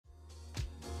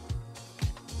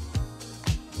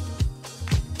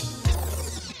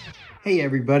Hey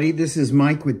everybody, this is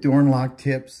Mike with Door and Lock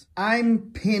Tips. I'm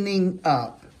pinning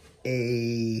up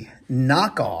a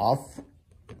knockoff,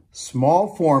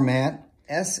 small format,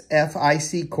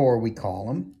 SFIC core we call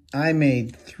them. I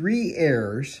made 3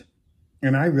 errors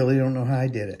and I really don't know how I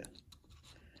did it.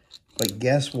 But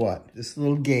guess what? This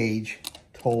little gauge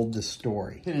told the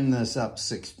story. Pinning this up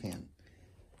 6-pin.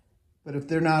 But if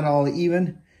they're not all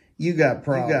even, you got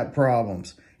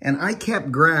problems. And I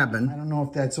kept grabbing, I don't know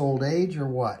if that's old age or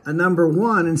what, a number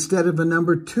 1 instead of a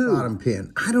number 2 bottom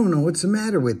pin. I don't know what's the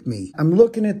matter with me. I'm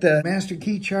looking at the master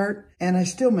key chart and I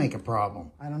still make a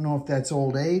problem. I don't know if that's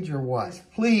old age or what.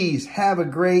 Please have a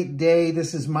great day.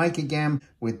 This is Mike again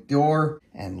with Door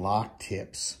and Lock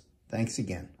Tips. Thanks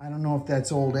again. I don't know if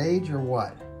that's old age or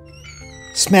what.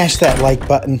 Smash that like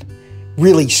button.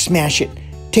 Really smash it.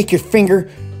 Take your finger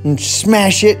and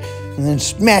smash it and then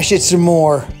smash it some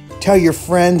more. Tell your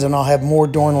friends and I'll have more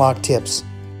door and lock tips.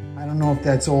 I don't know if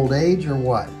that's old age or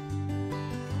what.